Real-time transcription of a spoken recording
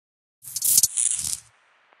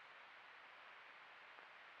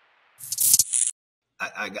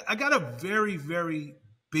I got a very, very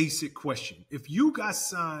basic question. If you got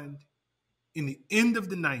signed in the end of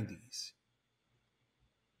the 90s,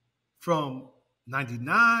 from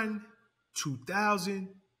 99, 2000,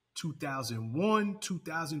 2001,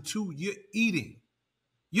 2002, you're eating,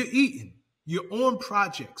 you're on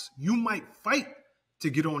projects. You might fight to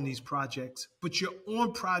get on these projects, but you're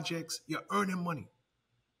on projects, you're earning money.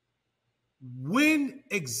 When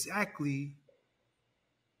exactly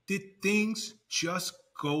did things just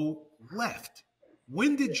go left?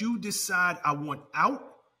 When did you decide I want out?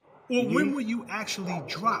 Or when Hmm. were you actually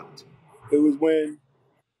dropped? It was when,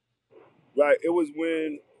 right? It was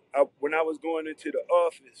when I was going into the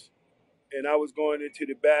office, and I was going into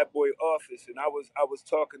the bad boy office, and I was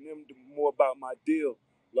talking to them more about my deal.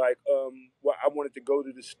 Like, well, I wanted to go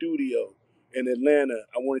to the studio in Atlanta.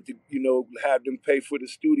 I wanted to, have them pay for the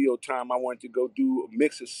studio time. I wanted to go do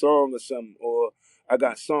mix a song or something, or I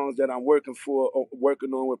got songs that I'm working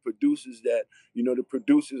on with producers that the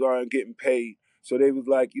producers aren't getting paid. So they was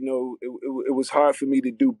like, it was hard for me to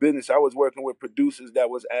do business. I was working with producers that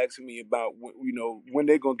was asking me about, when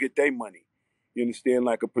they gonna get their money. You understand?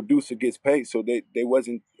 Like a producer gets paid, so they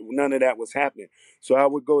wasn't none of that was happening. So I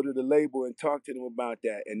would go to the label and talk to them about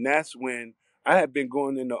that, and that's when I had been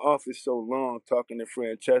going in the office so long talking to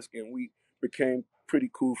Francesca, and we became pretty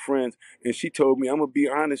cool friends. And she told me, "I'm gonna be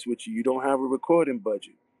honest with you. You don't have a recording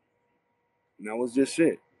budget," and that was just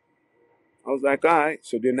it. I was like, "All right."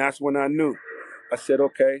 So then that's when I knew. I said,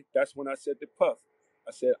 "Okay." That's when I said to Puff,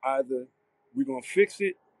 I said, "Either we gonna fix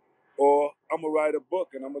it, or I'm gonna write a book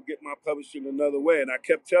and I'm gonna get my publishing another way." And I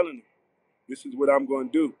kept telling him, this is what I'm going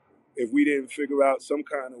to do. If we didn't figure out some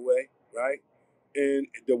kind of way, right? And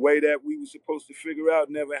the way that we were supposed to figure out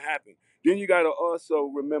never happened. Then you got to also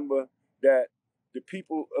remember that the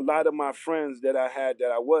people, a lot of my friends that I had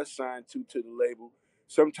that I was signed to the label,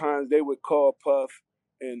 sometimes they would call Puff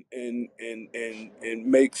and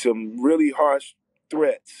make some really harsh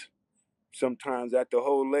threats sometimes at the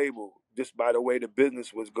whole label just by the way the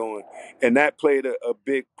business was going. And that played a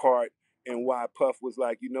big part in why Puff was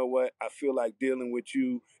like, you know what, I feel like dealing with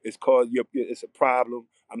you is cause it's a problem.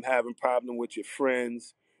 I'm having problem with your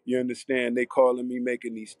friends. You understand? They calling me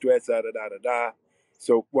making these threats, da da da da da.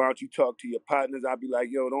 So why don't you talk to your partners? I'll be like,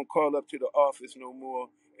 yo, don't call up to the office no more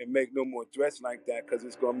and make no more threats like that because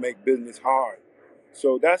it's gonna make business hard.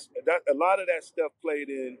 So that a lot of that stuff played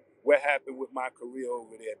in what happened with my career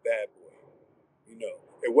over there at Bad Boy.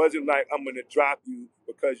 It wasn't like I'm gonna drop you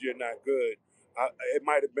because you're not good. It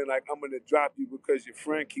might have been like I'm gonna drop you because your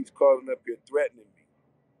friend keeps calling up here threatening me.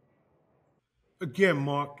 Again,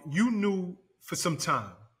 Mark, you knew for some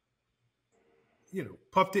time,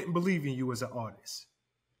 Puff didn't believe in you as an artist.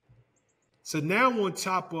 So now, on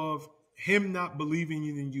top of him not believing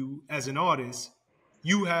in you as an artist,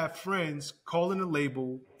 you have friends calling the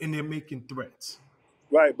label and they're making threats.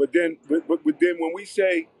 Right, but then when we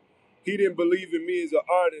say he didn't believe in me as an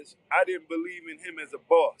artist, I didn't believe in him as a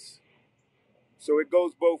boss. So it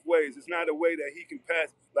goes both ways. It's not a way that he can pass.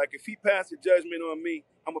 Like if he passed a judgment on me,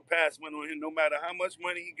 I'm gonna pass one on him, no matter how much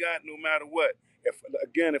money he got, no matter what.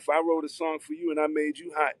 If I wrote a song for you and I made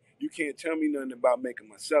you hot, you can't tell me nothing about making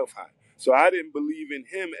myself hot. So I didn't believe in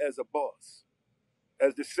him as a boss.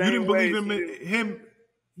 As the You same didn't believe way as in he didn't. him.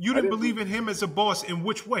 You I didn't didn't believe in him as a boss. In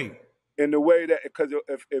which way? in the way that because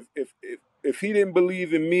if he didn't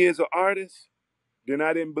believe in me as an artist, then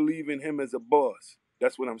I didn't believe in him as a boss.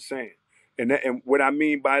 That's what I'm saying. And what I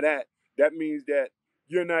mean by that, that means that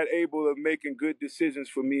you're not able of making good decisions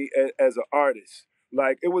for me as an artist.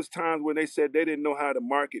 Like it was times when they said they didn't know how to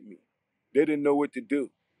market me. They didn't know what to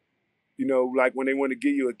do. Like when they want to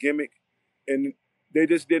give you a gimmick and they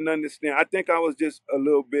just didn't understand. I think I was just a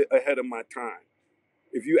little bit ahead of my time.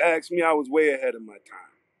 If you ask me, I was way ahead of my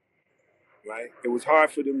time, right? It was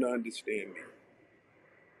hard for them to understand me.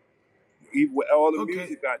 Even with all the Okay,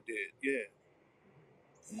 music I did, yeah.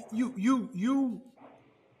 you you you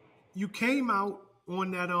you came out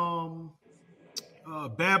on that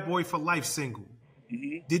 "Bad Boy for Life" single.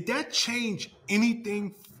 Hmm. Did that change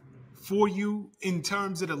anything for you in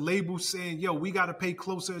terms of the label saying, "Yo, we got to pay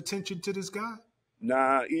closer attention to this guy"?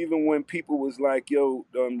 Nah, even when people was like, yo,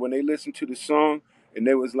 when they listened to the song and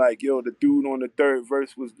they was like, yo, the dude on the third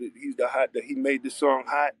verse he's the hot, that he made the song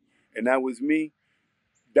hot, and that was me.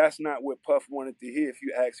 That's not what Puff wanted to hear if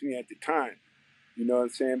you ask me at the time. You know what I'm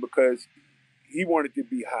saying? Because he wanted to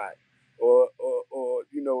be hot. Or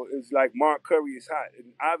it's like Mark Curry is hot.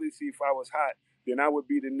 And obviously, if I was hot, then I would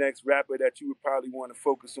be the next rapper that you would probably want to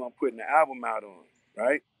focus on putting the album out on,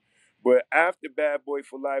 right? But after Bad Boy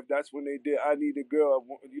for Life, that's when they did I Need a Girl.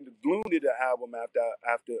 Gloom did the album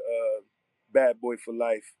after Bad Boy for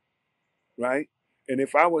Life, right? And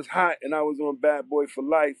if I was hot and I was on Bad Boy for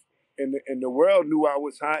Life, and the world knew I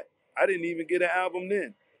was hot, I didn't even get an album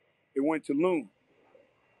then. It went to Loon.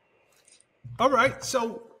 All right.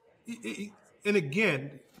 So, and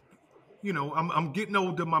again, you know, I'm getting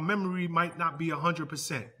older. My memory might not be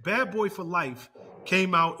 100%. Bad Boy for Life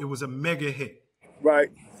came out. It was a mega hit. Right.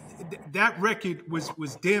 That record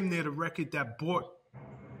was damn near the record that brought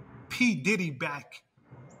P. Diddy back,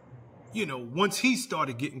 you know, once he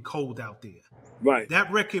started getting cold out there. Right.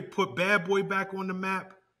 That record put Bad Boy back on the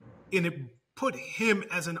map, and it put him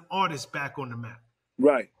as an artist back on the map.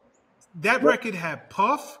 Right. That record had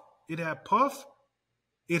Puff. It had Puff.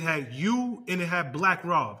 It had You, and it had Black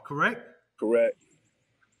Rob, correct? Correct.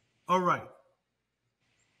 All right.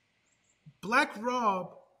 Black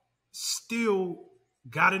Rob still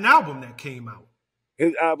got an album that came out.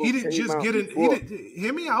 His album He didn't came just out get before.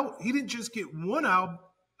 hear me out. He didn't just get one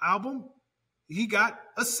album. He got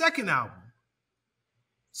a second album.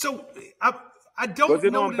 So I don't Was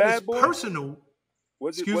it know on that Bad it's Boy? personal.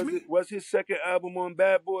 Was his second album on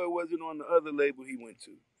Bad Boy, or was it on the other label he went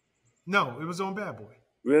to? No, it was on Bad Boy.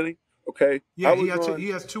 Really? Okay. Yeah, he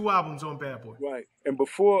has 2 albums on Bad Boy. Right. And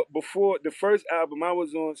before the first album I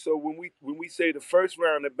was on, so when we say the first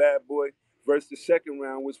round of Bad Boy versus the second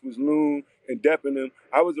round, which was Loon and Deppin',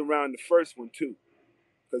 I was around the first one too.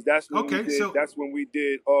 Because that's when we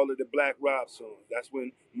did all of the Black Rob songs. That's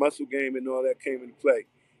when Muscle Game and all that came into play.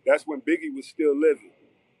 That's when Biggie was still living.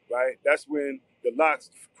 Right? That's when the Locks,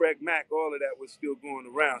 Craig Mack, all of that was still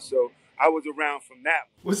going around. So I was around from that.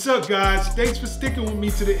 What's up, guys? Thanks for sticking with me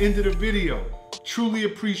to the end of the video. Truly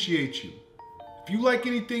appreciate you. If you like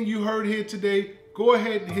anything you heard here today, go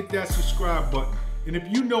ahead and hit that subscribe button. And if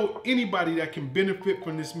you know anybody that can benefit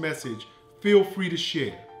from this message, feel free to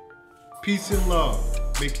share. Peace and love.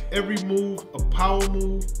 Make every move a power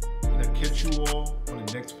move. And I'll catch you all on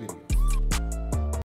the next video.